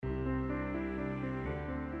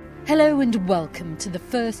Hello and welcome to the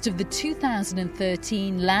first of the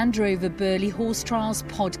 2013 Land Rover Burghley Horse Trials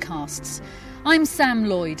podcasts. I'm Sam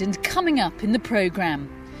Lloyd, and coming up in the programme,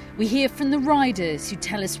 we hear from the riders who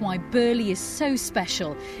tell us why Burghley is so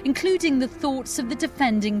special, including the thoughts of the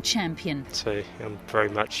defending champion. So I'm very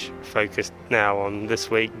much focused now on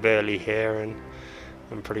this week, Burghley here, and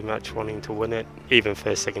I'm pretty much wanting to win it. Even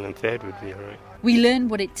first, second and third would be all right. We learn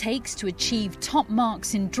what it takes to achieve top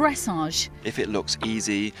marks in dressage. If it looks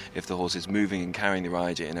easy, if the horse is moving and carrying the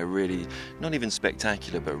rider in a really, not even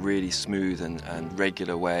spectacular, but really smooth and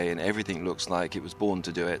regular way, and everything looks like it was born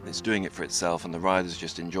to do it, it's doing it for itself and the rider's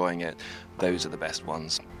just enjoying it, those are the best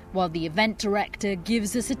ones. While the event director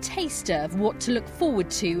gives us a taster of what to look forward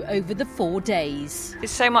to over the 4 days. There's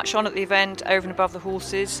so much on at the event, over and above the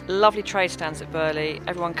horses. Lovely trade stands at Burghley.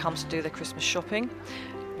 Everyone comes to do their Christmas shopping.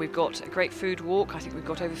 We've got a great food walk. I think we've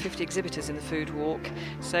got over 50 exhibitors in the food walk.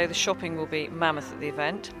 So the shopping will be mammoth at the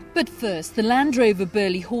event. But first, the Land Rover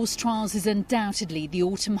Burghley Horse Trials is undoubtedly the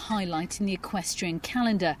autumn highlight in the equestrian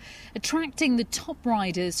calendar, attracting the top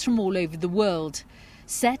riders from all over the world.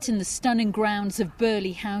 Set in the stunning grounds of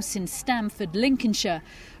Burghley House in Stamford, Lincolnshire,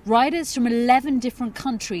 riders from 11 different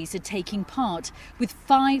countries are taking part, with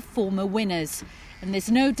 5 former winners. And there's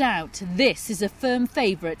no doubt this is a firm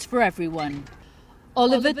favourite for everyone.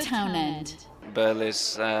 Oliver Townend.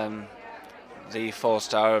 Burghley's the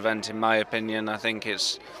 4-star event in my opinion. I think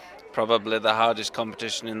it's probably the hardest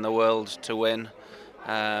competition in the world to win.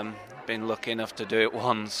 Been lucky enough to do it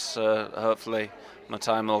once, hopefully my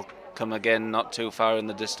time will come again not too far in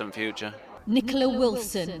the distant future. Nicola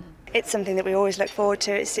Wilson. It's something that we always look forward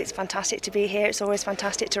to. It's fantastic to be here. It's always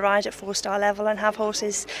fantastic to ride at 4-star level and have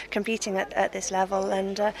horses competing at this level,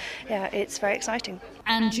 and it's very exciting.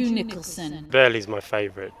 Andrew Nicholson. Burghley's my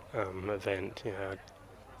favourite event. I've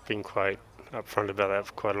been quite upfront about that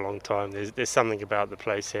for quite a long time. There's something about the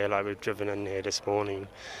place here, like we've driven in here this morning,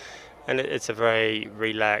 and it's a very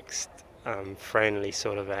relaxed, friendly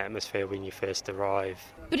sort of atmosphere when you first arrive.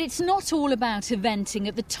 But it's not all about eventing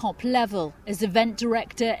at the top level, as event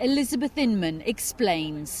director Elizabeth Inman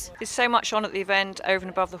explains. There's so much on at the event, over and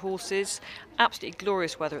above the horses. Absolutely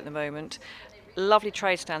glorious weather at the moment. Lovely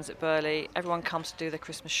trade stands at Burghley. Everyone comes to do their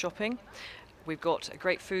Christmas shopping. We've got a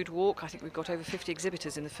great food walk. I think we've got over 50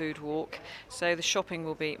 exhibitors in the food walk. So the shopping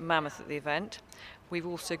will be mammoth at the event. We've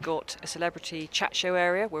also got a celebrity chat show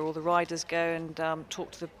area where all the riders go and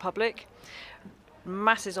talk to the public.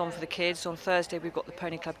 Masses on for the kids. On Thursday we've got the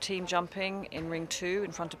Pony Club team jumping in Ring 2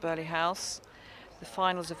 in front of Burghley House. The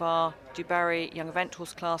finals of our Dubarry Young Event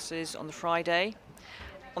Horse classes on the Friday.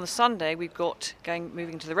 On the Sunday we've got,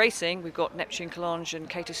 moving to the racing, we've got Neptune Collonges and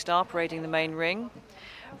Cato Star parading the main ring.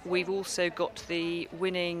 We've also got the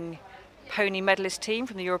winning pony medalist team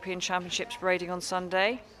from the European Championships parading on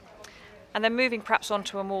Sunday. And then moving perhaps on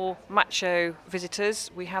to a more macho visitors,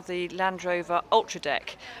 we have the Land Rover Ultra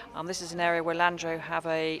Deck. This is an area where Land Rover have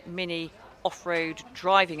a mini off-road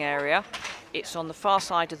driving area. It's on the far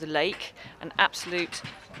side of the lake, an absolute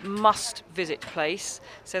must-visit place,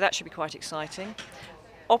 so that should be quite exciting.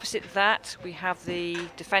 Opposite that, we have the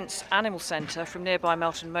Defence Animal Centre from nearby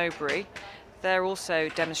Melton Mowbray. They're also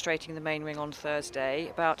demonstrating the main ring on Thursday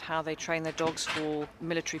about how they train their dogs for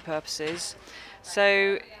military purposes.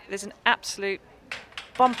 So there's an absolute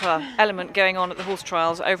bumper element going on at the horse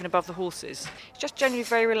trials over and above the horses. It's just generally a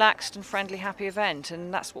very relaxed and friendly, happy event,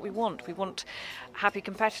 and that's what we want. We want happy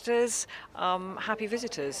competitors, happy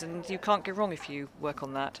visitors, and you can't go wrong if you work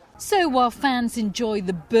on that. So while fans enjoy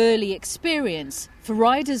the Burghley experience, for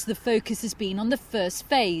riders the focus has been on the first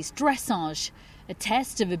phase, dressage. A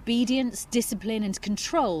test of obedience, discipline and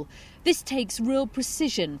control. This takes real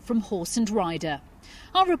precision from horse and rider.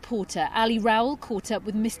 Our reporter Ali Rowell caught up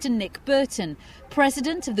with Mr. Nick Burton,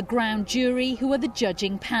 president of the ground jury, who are the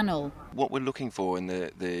judging panel. What we're looking for in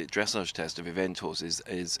the dressage test of event horses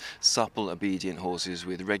is supple, obedient horses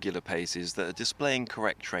with regular paces that are displaying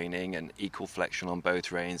correct training and equal flexion on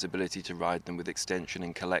both reins, ability to ride them with extension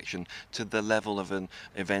and collection to the level of an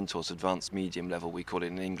event horse, advanced medium level, we call it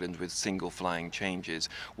in England, with single flying changes.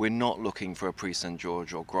 We're not looking for a Prix St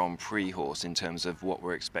George or Grand Prix horse in terms of what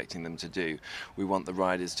we're expecting them to do. We want the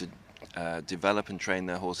riders to develop and train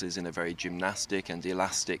their horses in a very gymnastic and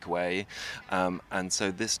elastic way, and so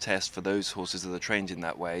this test for those horses that are trained in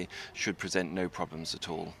that way should present no problems at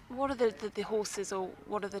all. What are the horses, or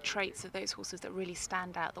what are the traits of those horses that really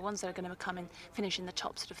stand out, the ones that are going to come and finish in the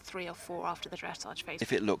top sort of 3 or 4 after the dressage phase?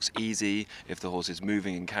 If it looks easy, if the horse is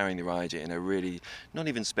moving and carrying the rider in a really, not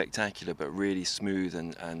even spectacular, but really smooth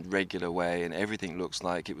and regular way, and everything looks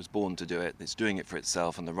like it was born to do it, it's doing it for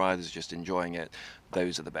itself and the rider's just enjoying it,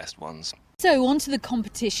 those are the best ones. So on to the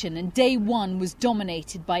competition, and day one was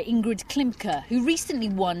dominated by Ingrid Klimke, who recently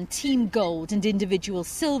won team gold and individual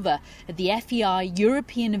silver at the FEI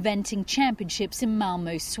European Eventing Championships in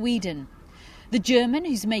Malmö, Sweden. The German,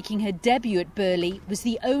 who's making her debut at Burghley, was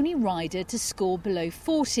the only rider to score below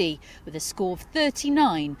 40, with a score of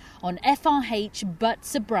 39 on FRH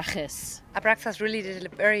Abraxas. Abraxas really did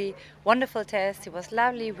a very wonderful test. He was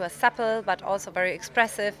lovely, he was supple, but also very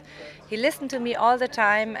expressive. He listened to me all the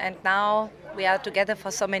time, and now we are together for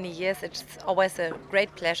so many years. It's always a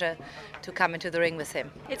great pleasure to come into the ring with him.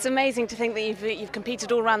 It's amazing to think that you've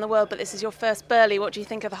competed all around the world, but this is your first Burghley. What do you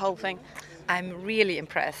think of the whole thing? I'm really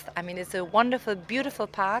impressed. I mean, it's a wonderful, beautiful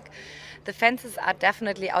park. The fences are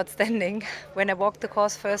definitely outstanding. When I walked the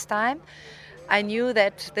course first time, I knew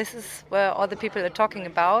that this is where all the people are talking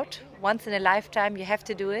about. Once in a lifetime, you have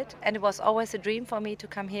to do it. And it was always a dream for me to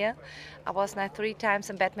come here. I was now 3 times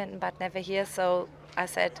in badminton, but never here. So I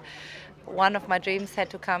said one of my dreams had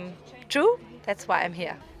to come true. That's why I'm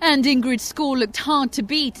here. And Ingrid's score looked hard to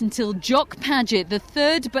beat until Jock Paget, the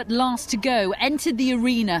third but last to go, entered the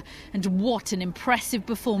arena. And what an impressive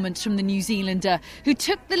performance from the New Zealander, who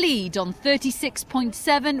took the lead on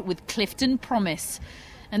 36.7 with Clifton Promise.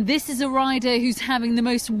 And this is a rider who's having the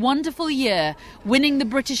most wonderful year, winning the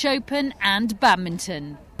British Open and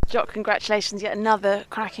badminton. Jock, congratulations. Yet another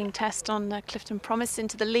cracking test on Clifton Promise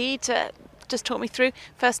into the lead. Just talk me through.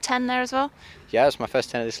 First 10 there as well? Yeah, it's my first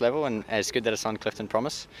 10 at this level, and it's good that it's on Clifton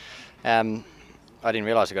Promise. I didn't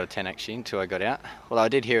realise I got a 10 actually until I got out. Well, I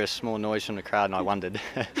did hear a small noise from the crowd and I wondered,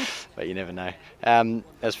 but you never know. It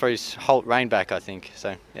was for his Holt rain back, I think.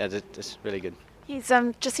 So, yeah, it's really good. He's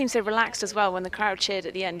just seems so relaxed as well when the crowd cheered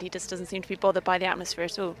at the end. He just doesn't seem to be bothered by the atmosphere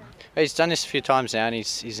at all. He's done this a few times now, and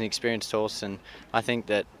he's an experienced horse, and I think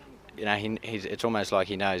that it's almost like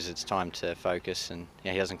he knows it's time to focus, and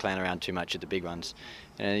he doesn't clown around too much at the big ones.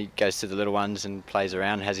 He goes to the little ones and plays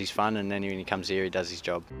around, has his fun, and then when he comes here, he does his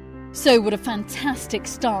job. So what a fantastic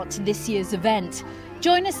start to this year's event.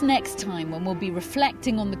 Join us next time when we'll be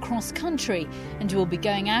reflecting on the cross country, and we'll be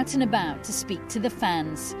going out and about to speak to the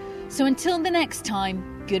fans. So until the next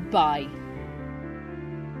time, goodbye.